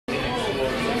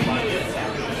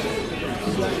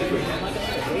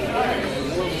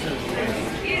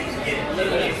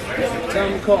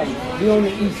call me. Be on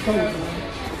the East Coast.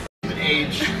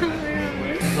 Age.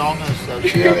 All that stuff.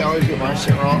 See how they always get my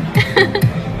shit wrong?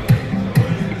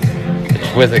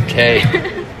 It's with a K.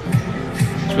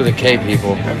 It's with a K,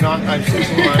 people. I'm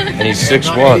 6'1". And he's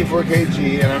 6'1". I'm 84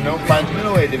 kg, and I'm no fight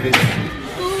middleweight division.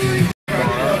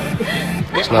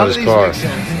 It's not his car.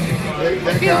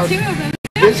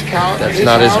 This couch. That's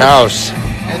not his house.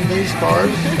 And these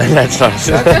cars. And that's not his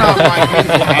house. That's not my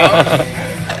beautiful house.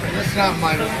 That's not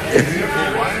my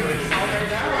beautiful wife.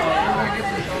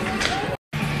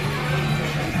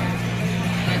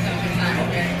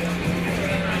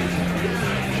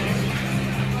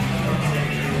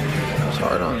 It's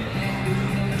hard on.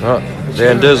 Oh,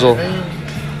 Van Dizzle.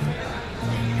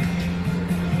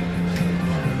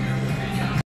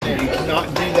 You cannot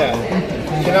do that.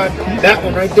 You cannot. That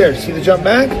one right there. See the jump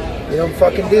back? You don't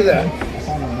fucking do that.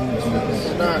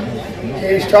 It's not.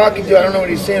 He's talking to you. I don't know what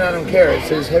he's saying. I don't care. It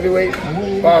says heavyweight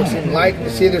boxing. Like,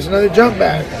 see, there's another jump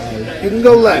back. You can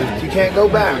go left. You can't go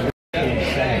back. No,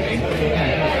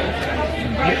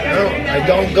 I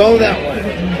don't go that way.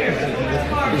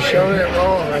 You're showing it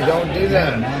wrong. I don't do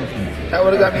that. That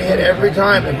would have got me hit every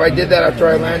time if I did that after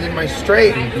I landed my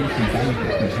straight.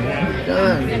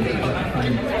 Done.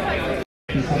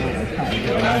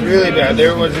 Really bad.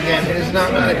 There it was again. It is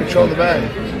not how to control the bag.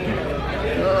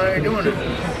 No, you're doing it.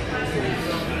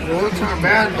 Well, it's not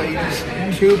bad, but you just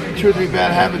two or three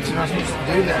bad habits. You're not supposed to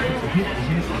do that.